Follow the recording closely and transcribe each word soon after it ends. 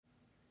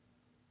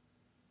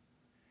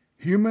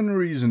Human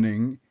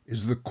reasoning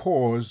is the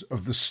cause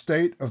of the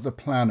state of the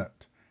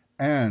planet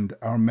and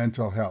our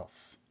mental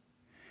health.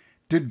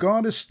 Did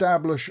God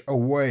establish a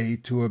way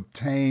to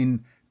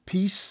obtain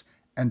peace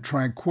and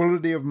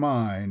tranquility of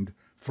mind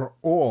for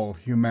all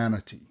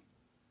humanity?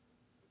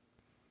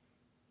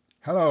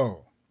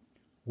 Hello,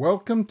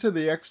 welcome to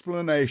the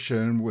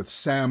explanation with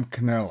Sam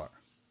Kneller.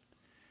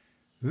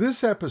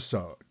 This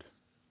episode,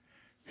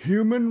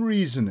 Human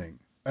Reasoning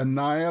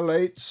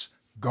Annihilates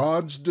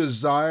God's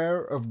Desire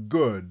of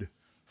Good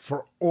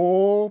for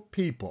All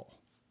People,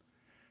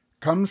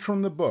 comes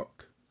from the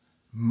book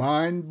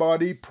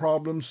Mind-Body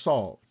Problem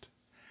Solved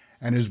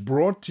and is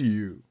brought to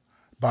you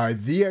by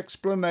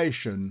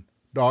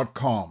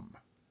theexplanation.com.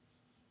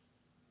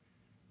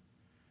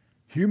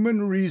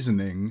 Human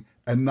reasoning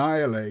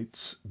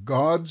annihilates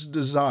God's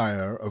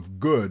desire of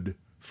good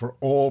for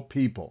all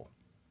people.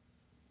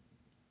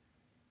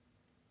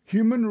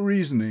 Human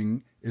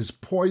reasoning is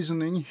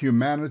poisoning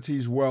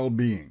humanity's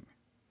well-being.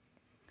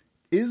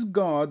 Is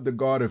God the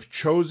God of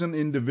chosen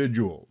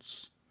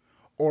individuals,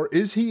 or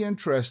is he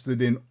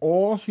interested in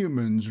all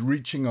humans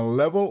reaching a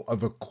level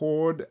of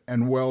accord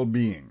and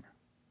well-being?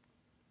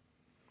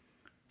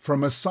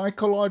 From a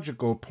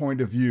psychological point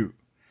of view,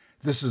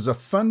 this is a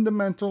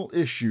fundamental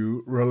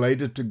issue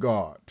related to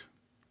God.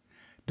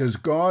 Does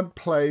God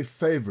play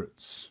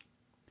favorites?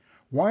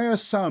 Why are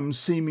some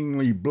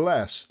seemingly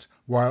blessed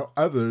while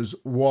others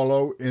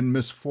wallow in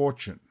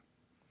misfortune?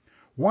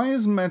 Why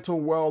is mental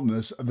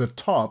wellness at the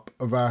top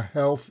of our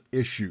health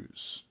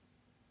issues?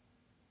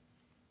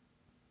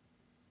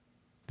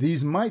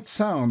 These might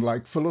sound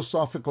like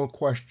philosophical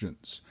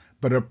questions,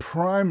 but are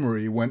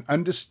primary when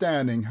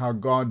understanding how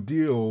God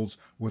deals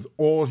with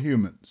all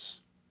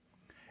humans.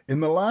 In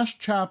the last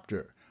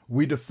chapter,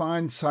 we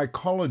defined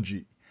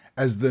psychology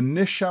as the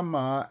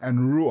neshama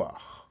and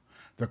ruach,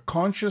 the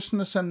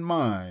consciousness and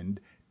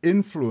mind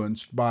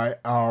influenced by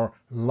our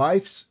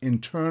life's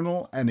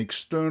internal and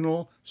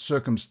external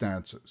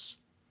circumstances.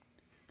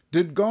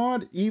 Did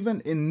God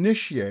even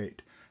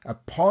initiate a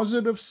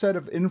positive set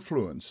of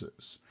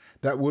influences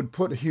that would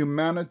put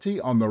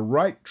humanity on the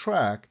right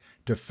track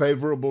to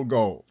favorable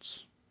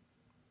goals?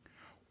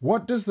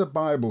 What does the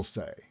Bible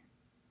say?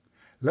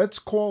 Let's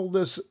call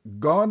this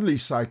godly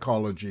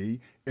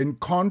psychology in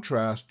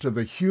contrast to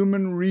the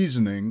human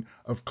reasoning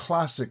of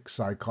classic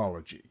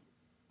psychology.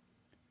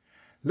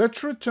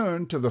 Let's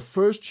return to the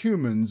first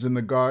humans in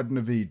the Garden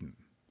of Eden.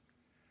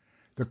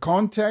 The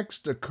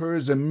context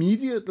occurs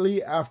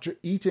immediately after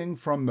eating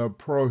from the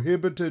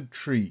prohibited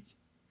tree.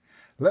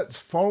 Let's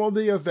follow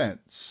the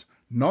events,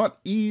 not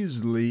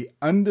easily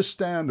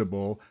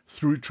understandable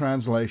through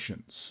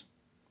translations.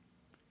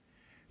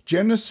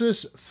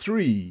 Genesis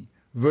 3,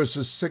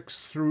 verses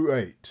 6 through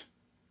 8.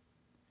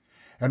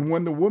 And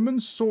when the woman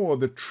saw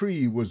the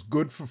tree was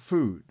good for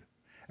food,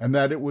 and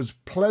that it was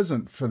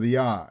pleasant for the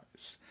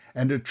eyes,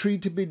 and a tree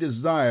to be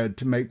desired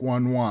to make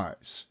one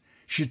wise,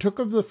 she took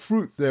of the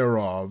fruit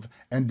thereof,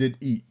 and did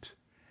eat,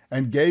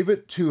 and gave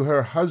it to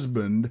her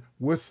husband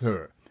with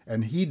her,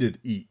 and he did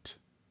eat.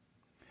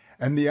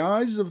 And the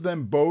eyes of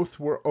them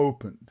both were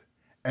opened,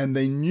 and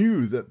they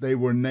knew that they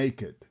were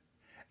naked.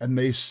 And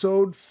they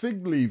sewed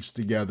fig leaves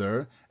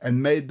together,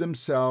 and made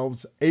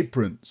themselves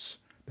aprons.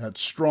 That's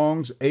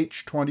Strong's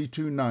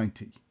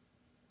H2290.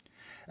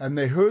 And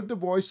they heard the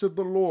voice of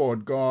the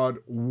Lord God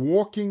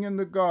walking in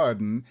the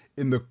garden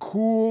in the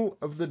cool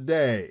of the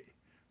day.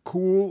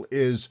 Cool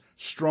is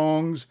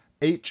Strong's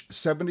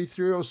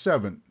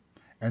H7307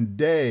 and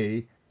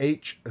day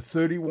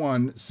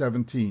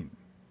H3117.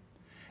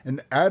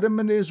 And Adam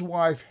and his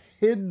wife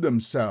hid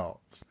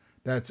themselves.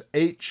 That's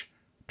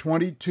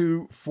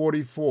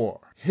H2244.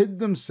 Hid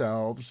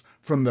themselves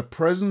from the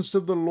presence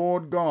of the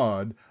Lord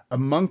God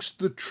amongst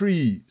the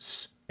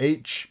trees.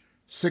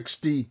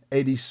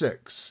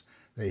 H6086.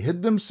 They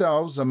hid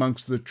themselves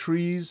amongst the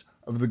trees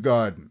of the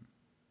garden.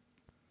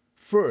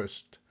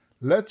 First,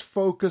 let's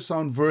focus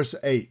on verse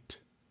 8.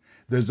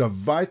 There's a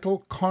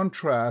vital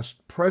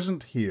contrast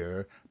present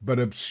here, but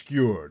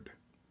obscured.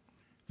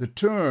 The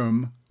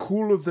term,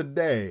 cool of the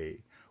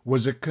day,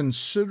 was a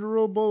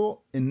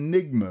considerable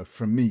enigma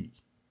for me.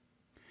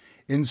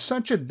 In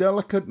such a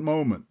delicate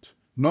moment,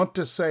 not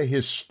to say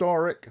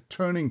historic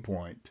turning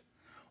point,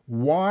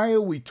 why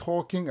are we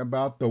talking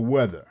about the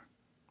weather?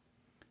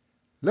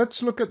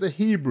 Let's look at the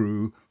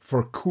Hebrew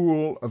for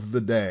cool of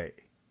the day.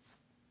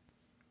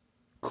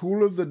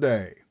 Cool of the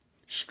day,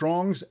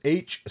 Strong's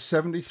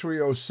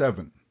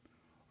H7307,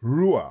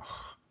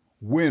 ruach,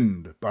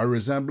 wind, by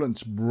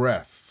resemblance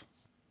breath.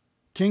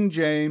 King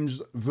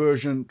James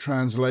Version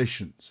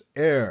translations,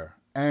 air,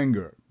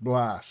 anger,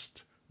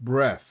 blast,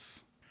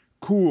 breath,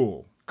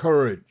 cool,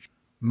 courage,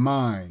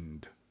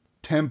 mind,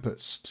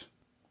 tempest,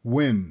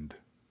 wind.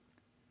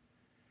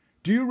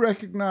 Do you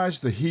recognize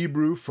the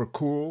Hebrew for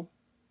cool?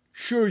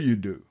 Sure you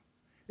do.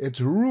 It's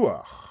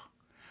ruach,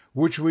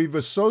 which we've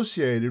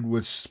associated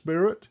with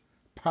spirit,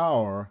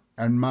 power,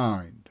 and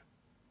mind.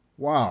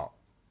 Wow.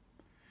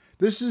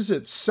 This is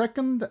its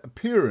second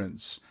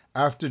appearance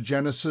after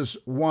Genesis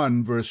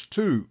 1, verse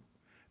 2.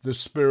 The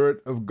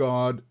Spirit of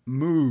God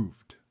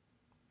moved.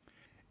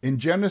 In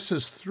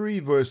Genesis 3,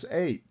 verse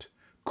 8,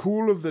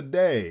 cool of the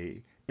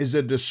day is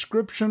a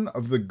description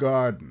of the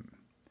garden.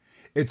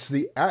 It's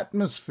the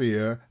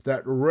atmosphere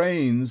that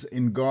reigns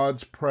in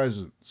God's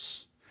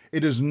presence.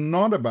 It is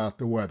not about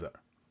the weather.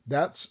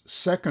 That's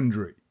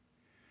secondary.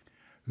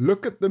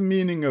 Look at the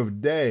meaning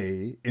of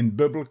day in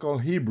biblical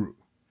Hebrew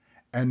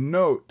and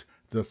note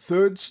the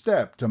third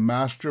step to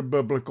master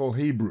biblical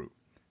Hebrew,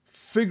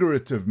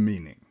 figurative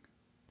meaning.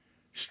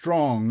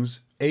 Strong's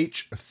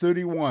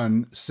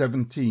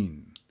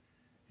H31:17.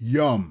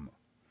 Yom,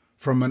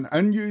 from an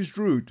unused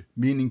root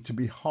meaning to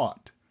be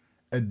hot,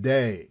 a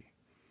day,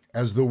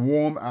 as the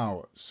warm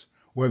hours,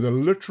 whether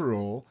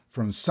literal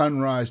from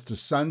sunrise to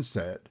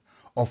sunset,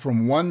 or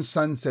from one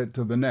sunset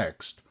to the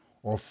next,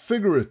 or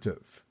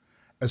figurative,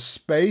 a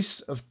space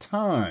of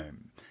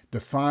time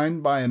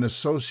defined by an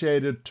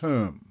associated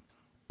term,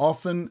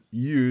 often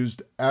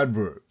used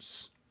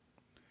adverbs.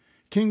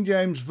 King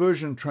James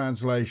Version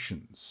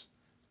translations: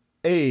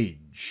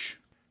 age,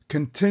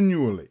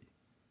 continually,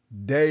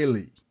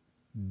 daily,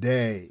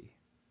 day,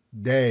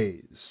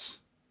 days,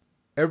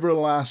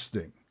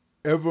 everlasting,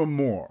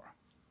 evermore,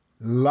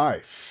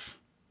 life,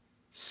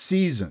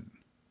 season,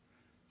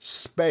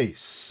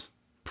 space,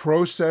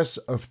 process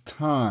of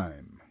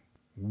time,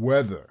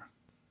 whether,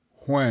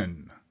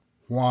 when,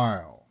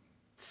 while,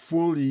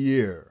 full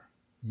year,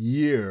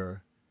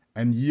 year,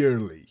 and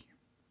yearly.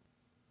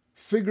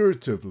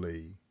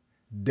 Figuratively,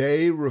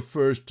 day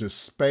refers to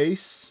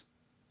space,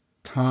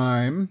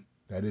 time,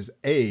 that is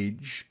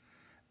age,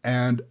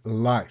 and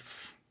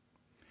life.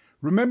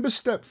 Remember,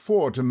 step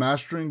 4 to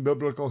mastering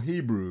biblical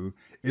Hebrew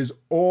is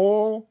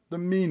all the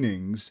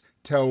meanings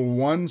tell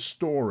one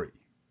story.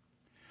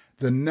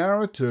 The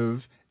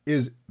narrative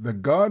is the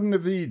Garden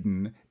of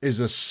Eden is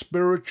a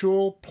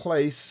spiritual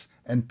place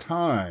and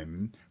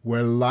time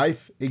where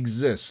life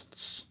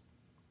exists.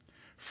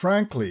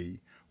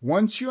 Frankly,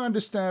 once you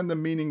understand the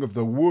meaning of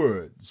the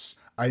words,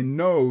 I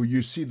know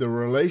you see the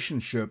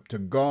relationship to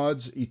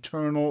God's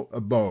eternal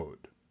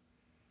abode.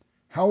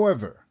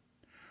 However,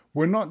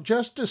 we're not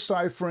just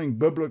deciphering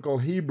biblical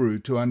Hebrew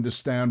to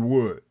understand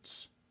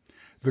words.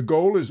 The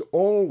goal is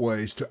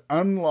always to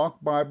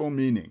unlock Bible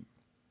meaning.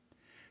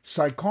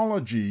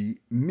 Psychology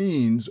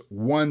means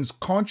one's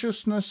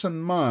consciousness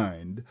and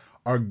mind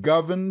are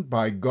governed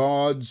by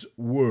God's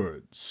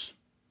words.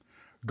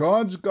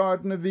 God's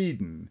Garden of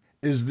Eden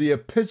is the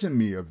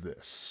epitome of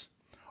this.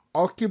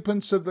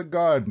 Occupants of the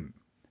garden,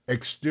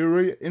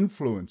 exterior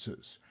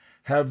influences,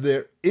 have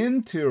their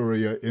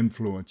interior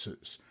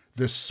influences,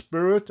 the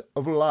spirit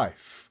of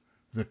life,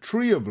 the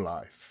tree of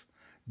life,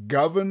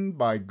 governed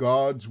by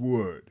God's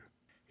word,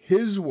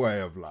 His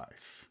way of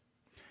life.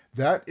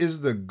 That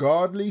is the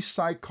godly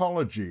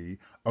psychology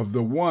of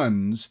the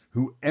ones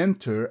who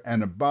enter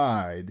and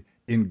abide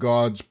in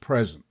God's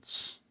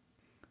presence,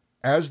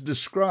 as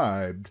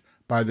described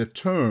by the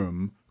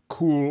term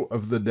cool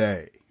of the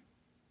day.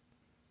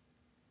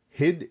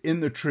 Hid in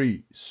the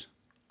trees.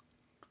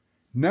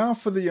 Now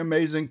for the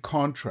amazing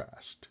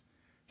contrast.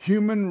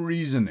 Human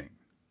reasoning.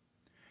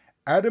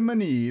 Adam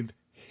and Eve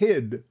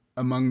hid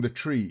among the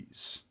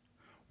trees.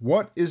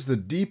 What is the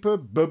deeper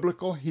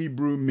biblical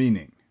Hebrew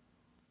meaning?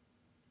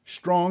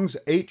 Strong's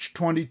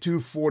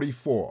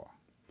H2244.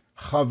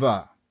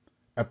 Chava,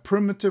 a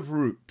primitive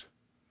root.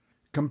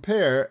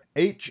 Compare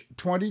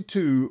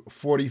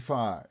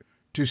H2245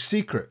 to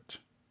secret.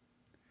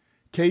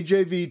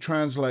 KJV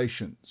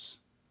translations.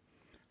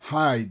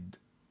 Hide,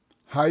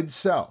 hide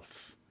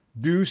self,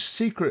 do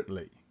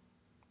secretly.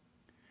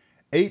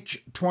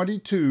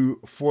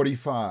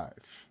 H2245.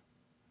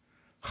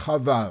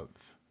 Chavav,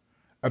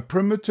 a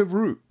primitive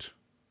root.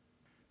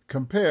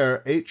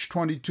 Compare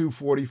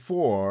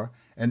H2244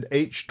 and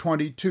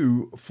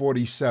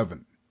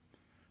H2247.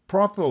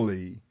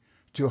 Properly,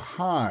 to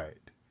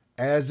hide,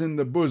 as in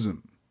the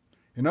bosom.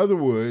 In other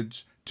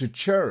words, to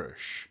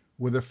cherish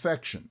with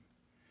affection.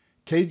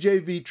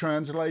 KJV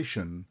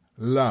translation,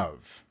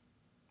 love.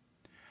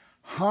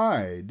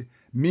 Hide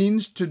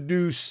means to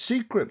do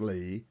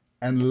secretly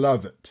and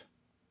love it.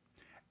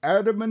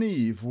 Adam and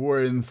Eve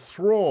were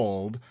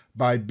enthralled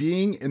by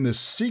being in the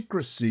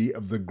secrecy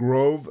of the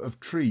grove of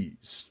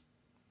trees.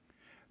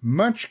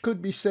 Much could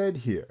be said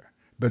here,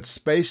 but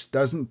space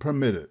doesn't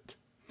permit it.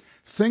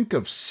 Think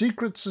of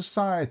secret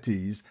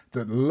societies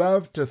that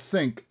love to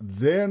think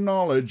their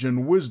knowledge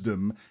and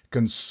wisdom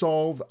can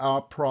solve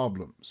our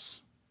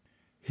problems.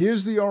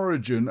 Here's the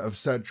origin of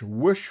such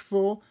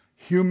wishful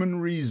human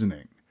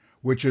reasoning,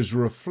 which is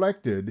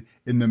reflected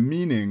in the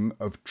meaning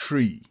of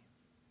tree.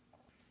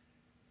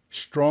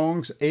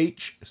 Strong's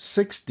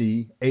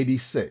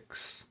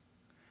H6086.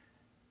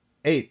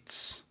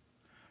 Eights,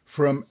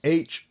 from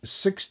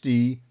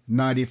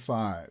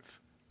H6095.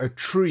 A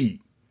tree,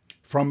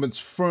 from its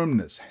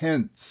firmness,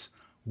 hence,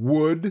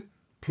 wood,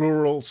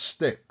 plural,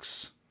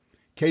 sticks.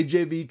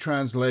 KJV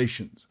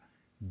translations.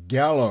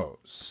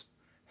 Gallows,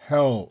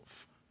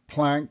 helve,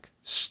 plank,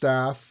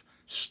 staff,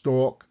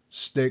 stalk,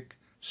 stick,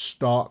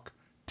 stalk,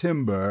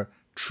 timber,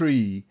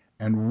 tree,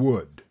 and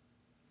wood.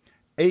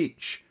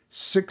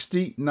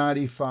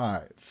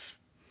 H6095.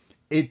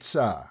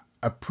 Itzah,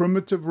 a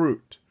primitive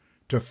root,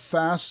 to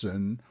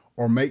fasten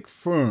or make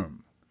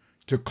firm,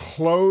 to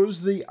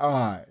close the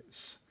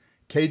eyes.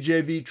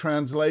 KJV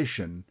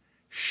translation,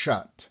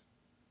 shut.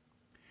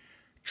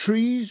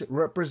 Trees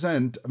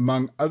represent,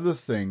 among other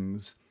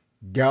things,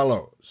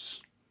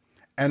 gallows.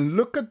 And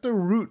look at the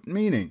root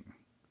meaning,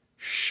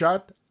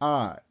 shut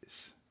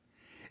eyes.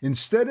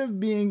 Instead of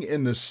being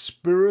in the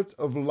spirit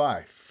of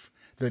life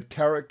that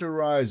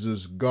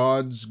characterizes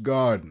God's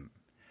garden,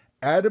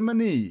 Adam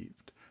and Eve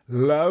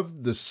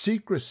loved the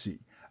secrecy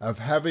of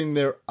having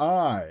their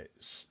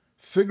eyes,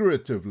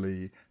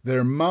 figuratively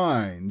their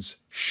minds,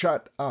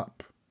 shut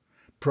up,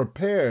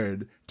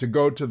 prepared to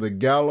go to the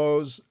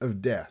gallows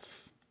of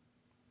death.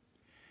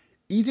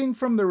 Eating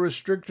from the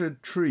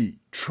restricted tree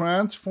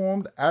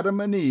transformed Adam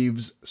and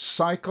Eve's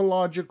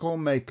psychological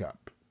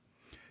makeup.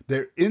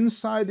 Their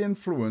inside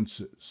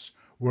influences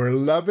were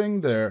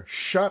loving their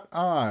shut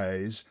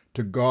eyes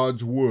to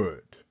God's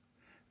word.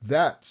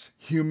 That's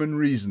human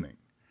reasoning.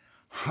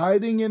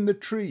 Hiding in the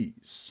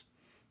trees,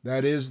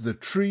 that is, the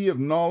tree of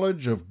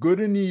knowledge of good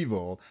and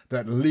evil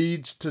that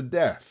leads to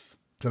death,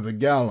 to the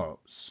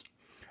gallows.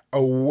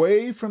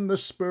 Away from the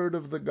spirit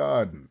of the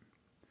garden.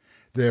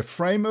 Their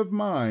frame of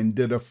mind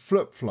did a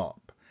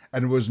flip-flop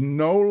and was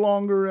no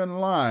longer in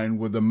line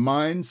with the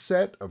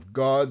mindset of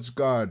God's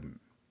garden.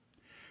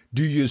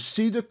 Do you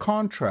see the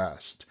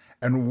contrast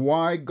and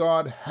why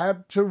God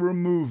had to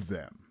remove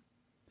them?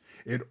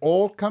 It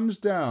all comes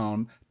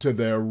down to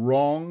their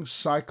wrong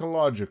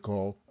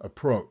psychological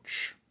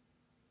approach.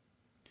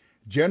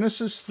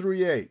 Genesis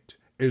 3:8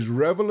 is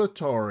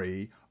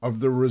revelatory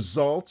of the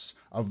results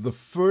of the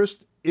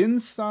first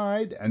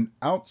inside and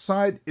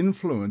outside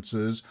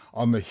influences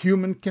on the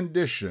human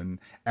condition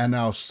and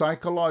our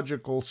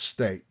psychological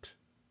state.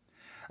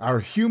 Our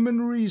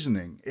human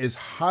reasoning is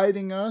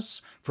hiding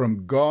us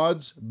from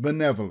God's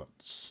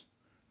benevolence.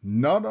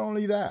 Not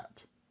only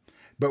that,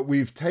 but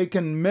we've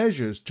taken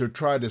measures to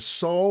try to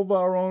solve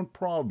our own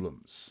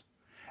problems.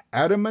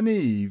 Adam and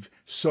Eve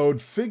sewed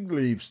fig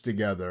leaves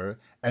together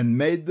and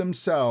made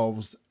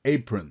themselves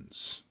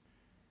aprons.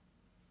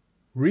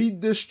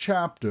 Read this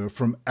chapter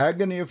from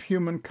Agony of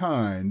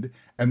Humankind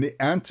and the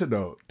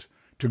Antidote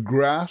to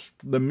grasp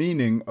the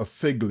meaning of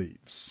fig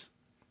leaves.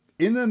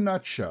 In a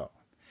nutshell,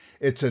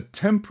 it's a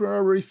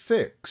temporary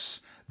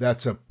fix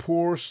that's a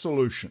poor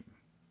solution.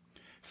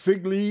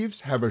 Fig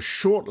leaves have a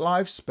short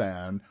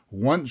lifespan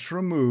once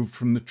removed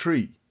from the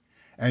tree,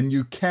 and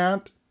you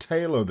can't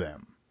tailor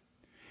them.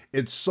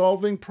 It's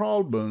solving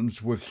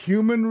problems with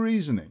human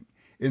reasoning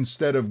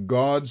instead of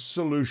God's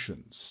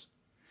solutions.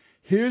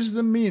 Here's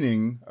the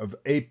meaning of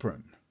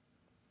apron.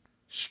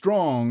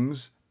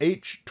 Strong's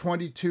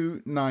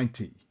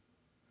H2290,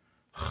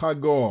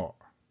 chagor,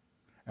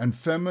 and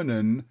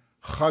feminine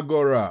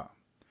chagora.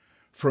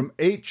 From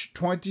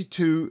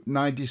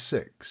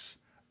H2296,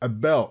 a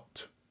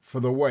belt for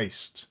the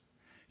waist.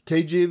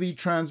 KJV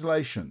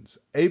translations,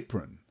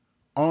 apron,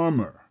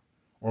 armor,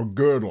 or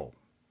girdle.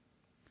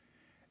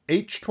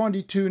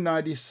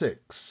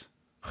 H2296,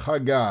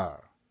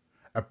 chagar,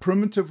 a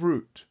primitive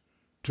root,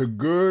 to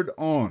gird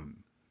on,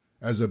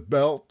 as a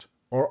belt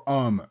or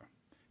armor.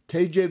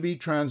 KJV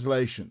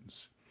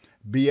translations,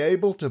 be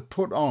able to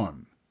put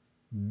on,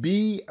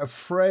 be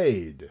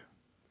afraid,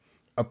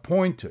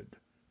 appointed,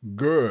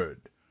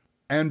 gird,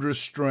 and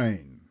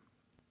restrain.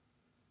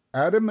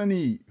 Adam and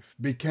Eve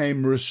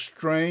became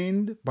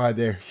restrained by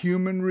their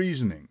human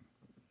reasoning,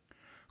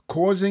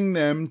 causing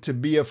them to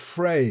be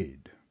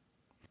afraid.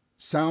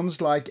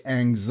 Sounds like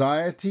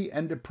anxiety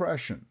and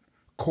depression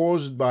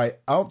caused by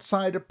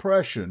outside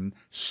oppression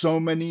so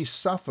many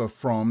suffer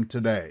from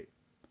today.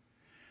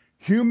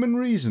 Human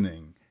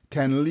reasoning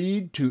can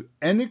lead to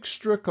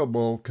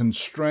inextricable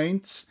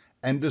constraints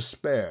and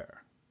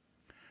despair.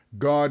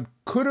 God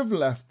could have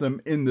left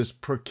them in this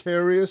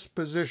precarious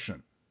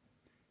position.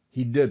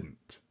 He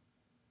didn't.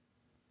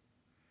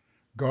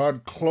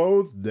 God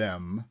clothed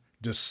them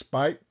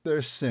despite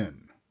their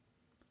sin.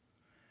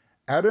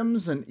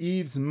 Adam's and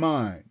Eve's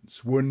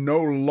minds were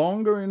no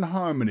longer in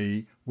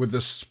harmony with the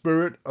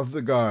spirit of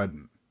the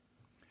garden.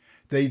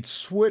 They'd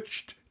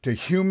switched to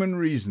human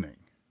reasoning.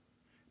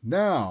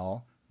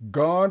 Now,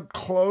 God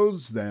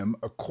clothes them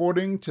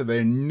according to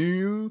their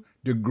new,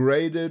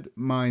 degraded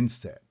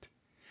mindset.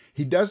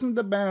 He doesn't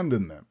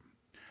abandon them.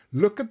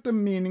 Look at the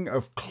meaning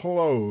of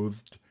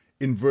clothed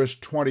in verse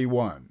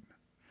 21.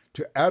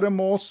 To Adam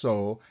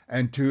also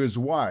and to his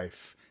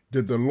wife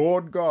did the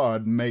Lord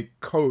God make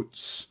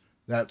coats,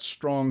 that's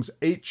Strong's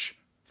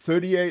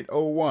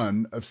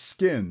H3801, of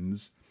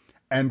skins,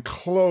 and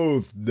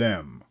clothed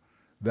them,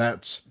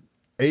 that's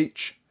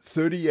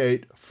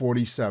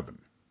H3847.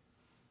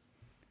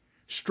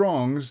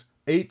 Strong's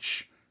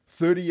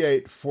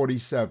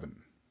H3847.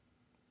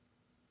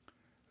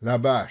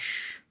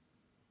 Labash,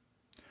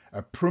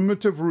 a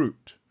primitive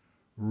root,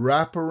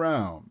 wrap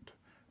around,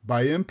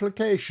 by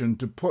implication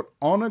to put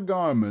on a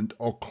garment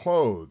or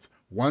clothe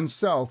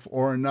oneself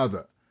or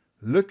another,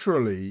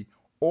 literally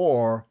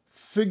or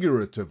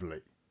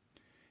figuratively.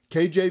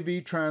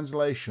 KJV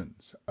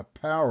translations,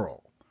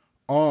 apparel,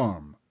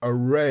 arm,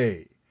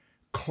 array,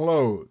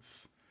 clothe,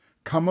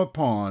 come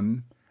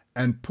upon,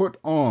 and put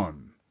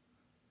on,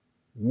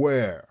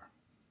 wear.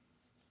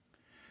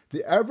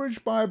 The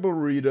average Bible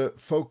reader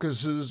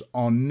focuses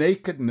on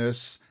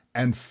nakedness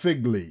and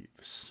fig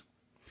leaves.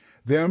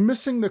 They are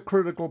missing the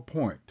critical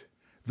point,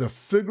 the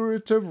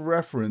figurative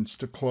reference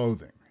to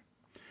clothing.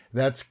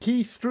 That's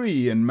key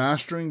 3 in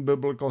mastering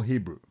biblical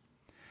Hebrew.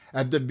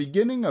 At the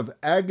beginning of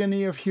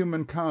Agony of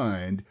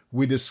Humankind,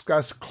 we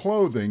discuss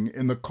clothing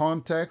in the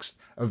context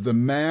of the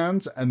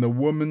man's and the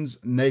woman's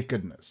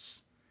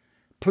nakedness.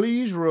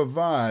 Please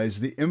revise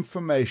the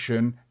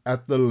information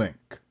at the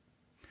link.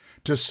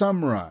 To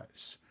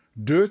summarize,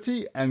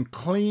 dirty and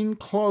clean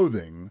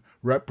clothing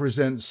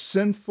represents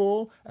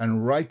sinful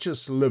and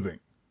righteous living.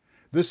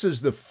 This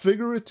is the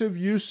figurative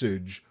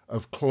usage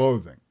of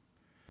clothing.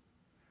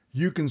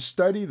 You can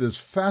study this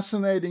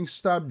fascinating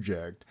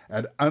subject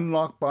at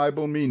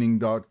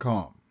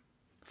unlockbiblemeaning.com.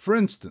 For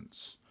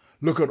instance,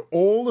 look at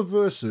all the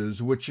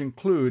verses which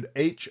include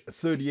H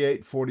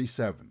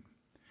 38:47.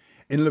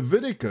 In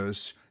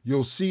Leviticus,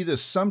 you'll see the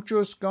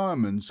sumptuous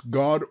garments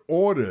God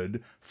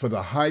ordered for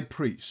the high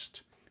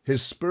priest,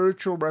 his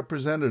spiritual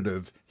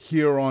representative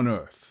here on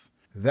earth.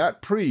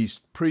 That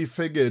priest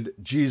prefigured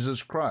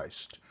Jesus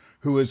Christ,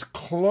 who is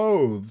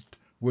clothed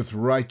with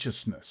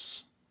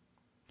righteousness.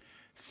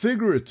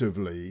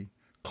 Figuratively,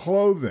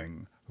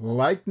 clothing,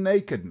 like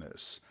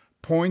nakedness,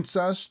 points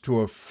us to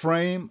a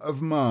frame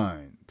of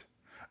mind,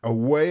 a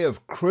way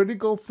of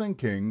critical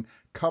thinking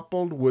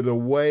coupled with a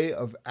way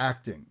of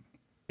acting.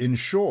 In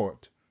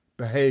short,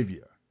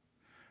 behavior.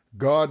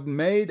 God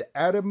made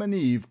Adam and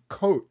Eve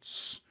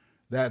coats,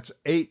 that's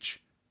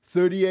H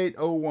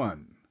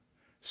 38:01,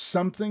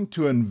 something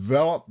to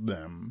envelop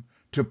them,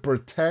 to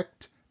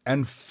protect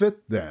and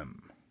fit them.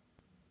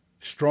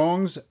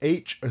 Strong's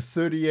H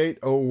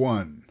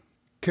 38:01,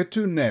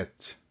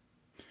 ketunet,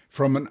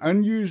 from an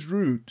unused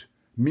root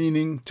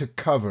meaning to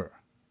cover.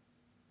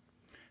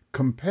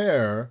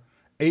 Compare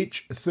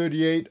H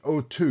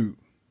 38:02,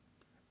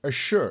 a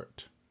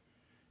shirt.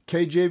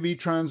 KJV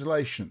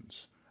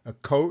translations, a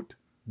coat,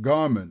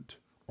 garment,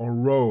 or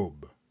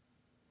robe.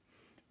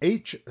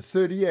 H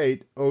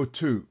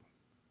 38:02,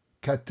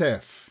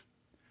 katef,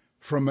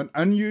 from an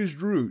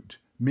unused root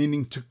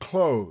meaning to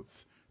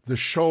clothe, the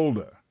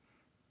shoulder.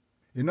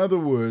 In other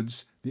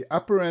words, the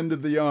upper end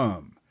of the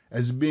arm,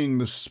 as being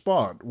the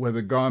spot where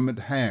the garment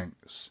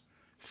hangs.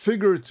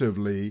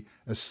 Figuratively,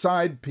 a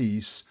side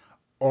piece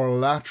or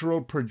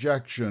lateral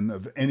projection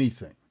of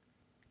anything.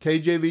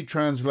 KJV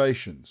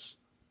translations,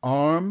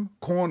 arm,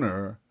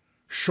 corner,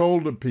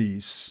 shoulder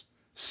piece,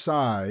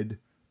 side,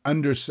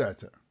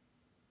 undersetter.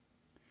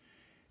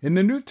 In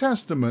the New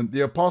Testament,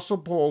 the Apostle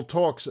Paul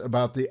talks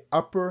about the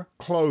upper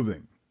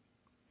clothing.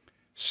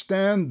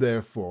 Stand,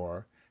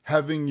 therefore,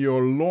 having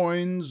your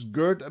loins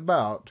girt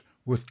about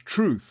with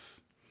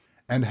truth,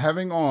 and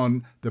having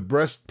on the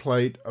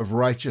breastplate of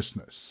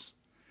righteousness.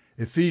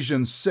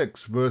 Ephesians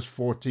 6, verse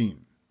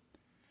 14.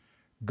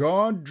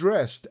 God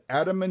dressed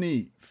Adam and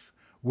Eve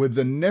with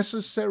the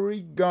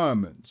necessary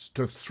garments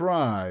to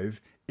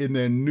thrive in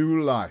their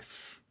new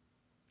life.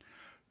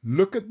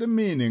 Look at the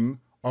meaning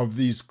of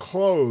these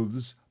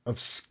clothes of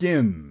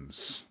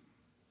skins.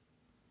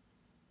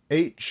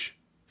 H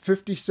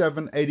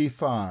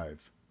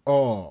 57:85,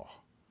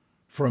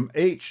 from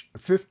H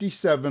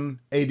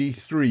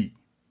 57:83.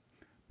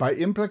 By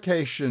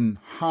implication,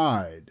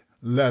 hide,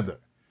 leather.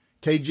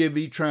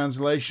 KJV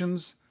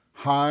translations,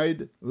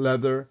 hide,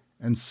 leather,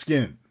 and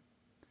skin.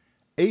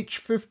 H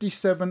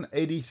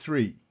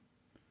 57:83.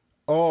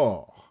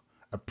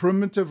 A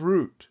primitive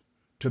root,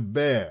 to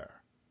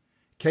bear.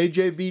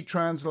 KJV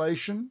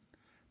translation,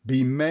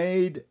 be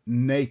made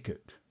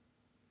naked.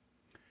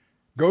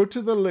 Go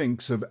to the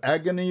links of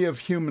Agony of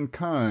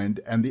Humankind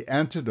and the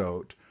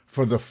Antidote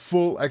for the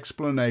full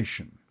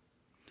explanation.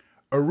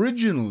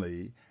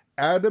 Originally,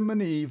 Adam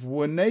and Eve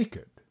were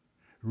naked,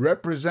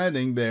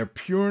 representing their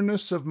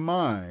pureness of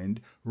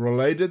mind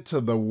related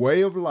to the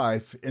way of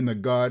life in the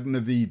Garden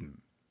of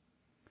Eden.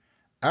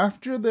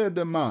 After their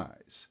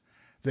demise,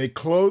 they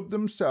clothed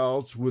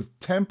themselves with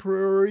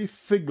temporary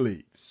fig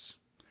leaves,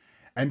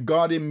 and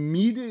God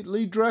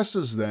immediately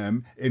dresses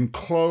them in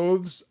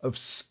clothes of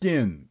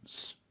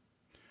skins.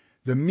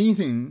 The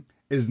meaning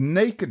is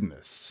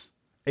nakedness,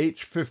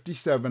 H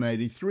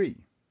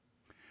 57:83.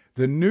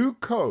 The new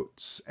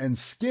coats and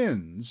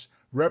skins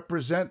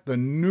represent the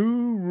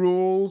new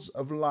rules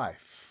of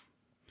life.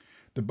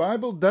 The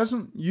Bible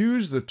doesn't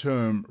use the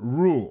term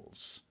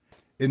rules.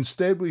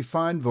 Instead, we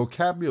find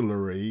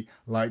vocabulary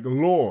like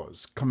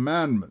laws,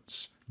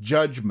 commandments,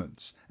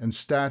 judgments, and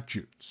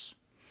statutes.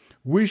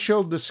 We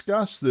shall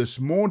discuss this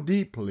more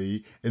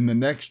deeply in the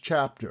next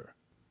chapter.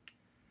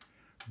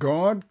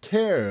 God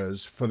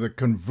cares for the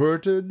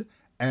converted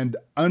and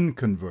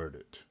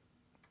unconverted.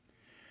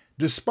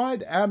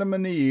 Despite Adam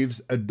and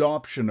Eve's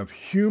adoption of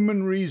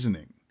human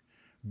reasoning,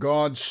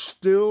 God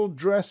still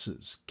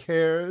dresses,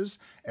 cares,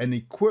 and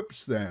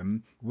equips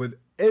them with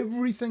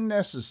everything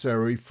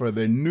necessary for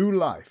their new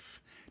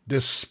life,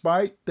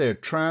 despite their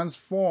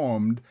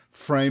transformed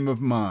frame of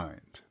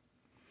mind.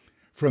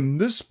 From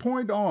this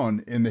point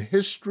on in the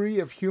history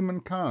of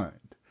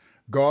humankind,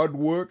 God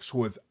works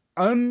with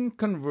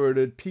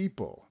unconverted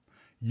people,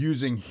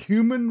 using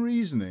human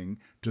reasoning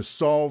to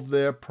solve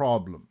their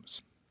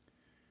problems.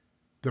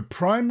 The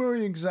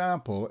primary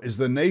example is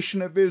the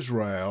nation of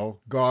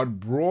Israel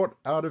God brought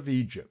out of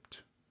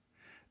Egypt.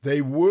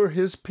 They were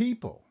his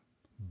people,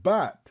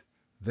 but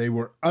they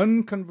were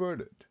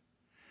unconverted.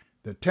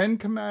 The 10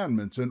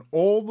 Commandments and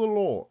all the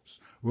laws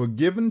were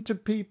given to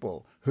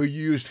people who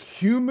used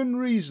human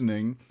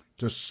reasoning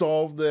to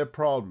solve their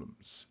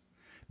problems.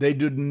 They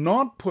did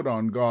not put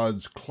on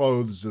God's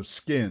clothes of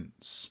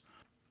skins.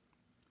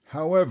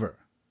 However,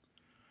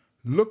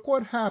 look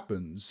what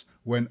happens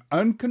when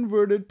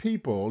unconverted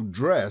people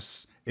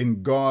dress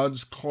in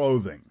God's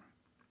clothing.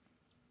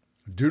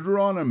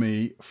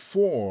 Deuteronomy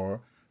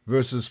 4,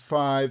 verses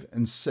 5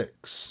 and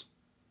 6.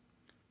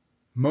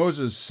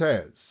 Moses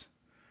says,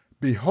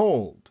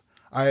 "Behold,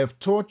 I have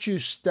taught you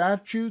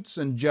statutes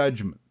and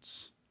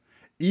judgments,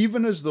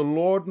 even as the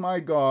Lord my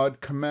God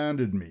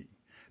commanded me,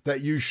 that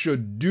you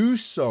should do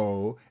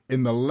so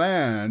in the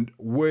land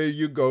where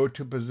you go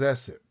to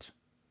possess it.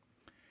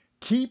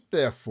 Keep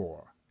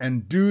therefore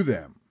and do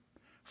them,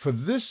 for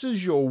this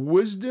is your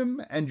wisdom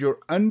and your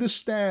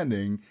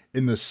understanding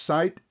in the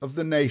sight of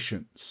the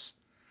nations,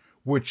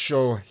 which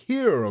shall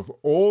hear of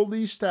all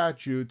these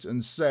statutes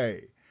and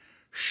say,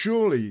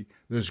 surely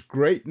this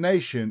great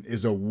nation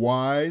is a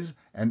wise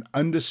and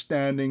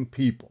understanding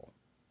people."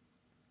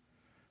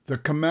 The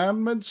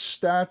commandments,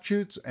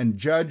 statutes, and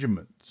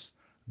judgments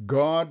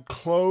God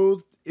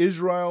clothed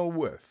Israel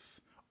with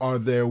are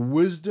their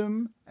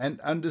wisdom and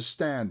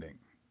understanding,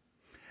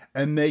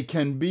 and they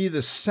can be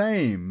the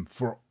same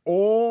for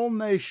all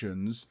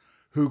nations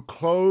who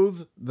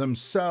clothe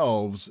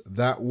themselves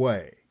that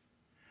way.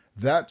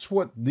 That's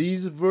what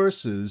these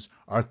verses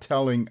are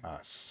telling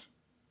us.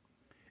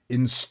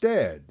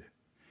 Instead,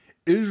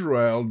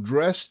 Israel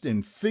dressed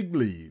in fig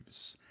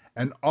leaves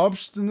and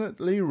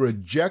obstinately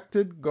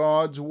rejected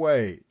God's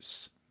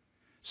ways.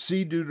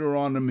 See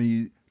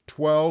Deuteronomy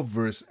 12,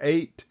 verse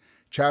 8,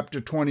 chapter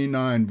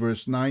 29,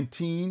 verse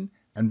 19,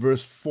 and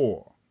verse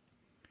 4.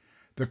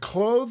 The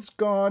clothes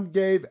God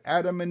gave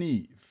Adam and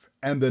Eve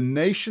and the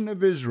nation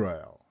of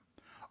Israel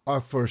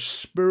are for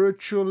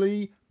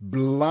spiritually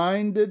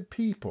blinded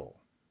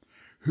people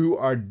who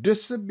are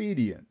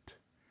disobedient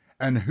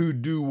and who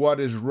do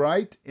what is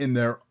right in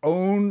their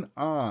own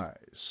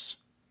eyes,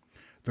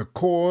 the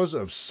cause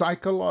of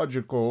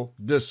psychological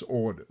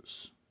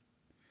disorders.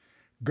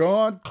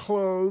 God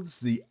clothes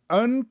the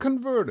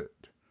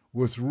unconverted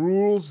with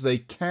rules they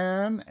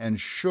can and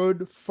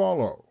should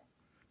follow.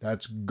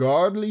 That's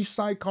godly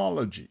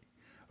psychology,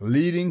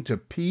 leading to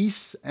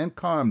peace and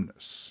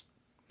calmness.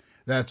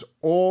 That's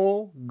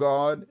all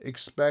God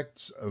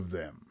expects of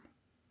them.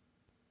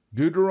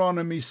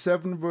 Deuteronomy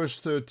 7, verse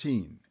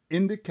 13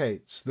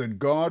 indicates that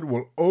God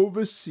will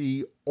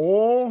oversee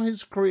all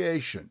his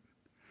creation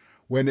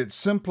when it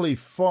simply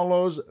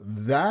follows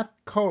that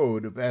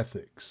code of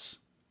ethics.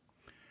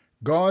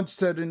 God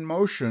set in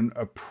motion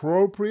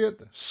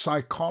appropriate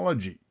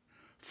psychology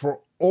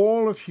for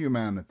all of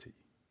humanity.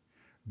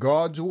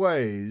 God's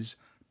ways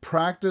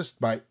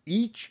practiced by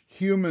each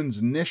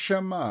human's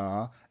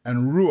neshama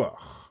and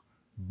ruach,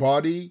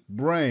 body,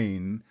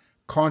 brain,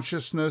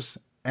 consciousness,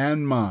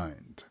 and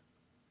mind.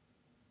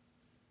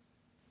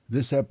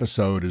 This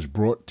episode is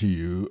brought to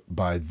you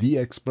by The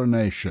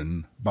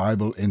Explanation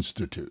Bible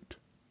Institute.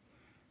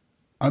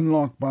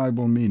 Unlock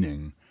Bible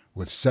meaning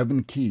with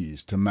 7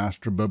 keys to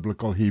master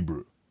biblical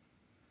Hebrew,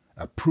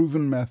 a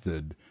proven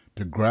method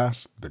to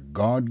grasp the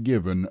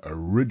God-given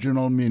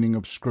original meaning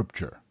of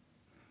Scripture,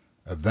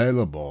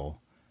 available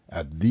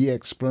at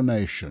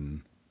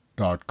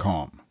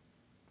theexplanation.com.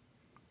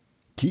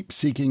 Keep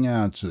seeking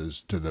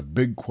answers to the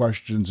big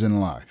questions in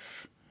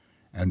life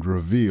and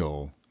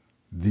reveal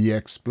the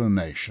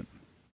explanation.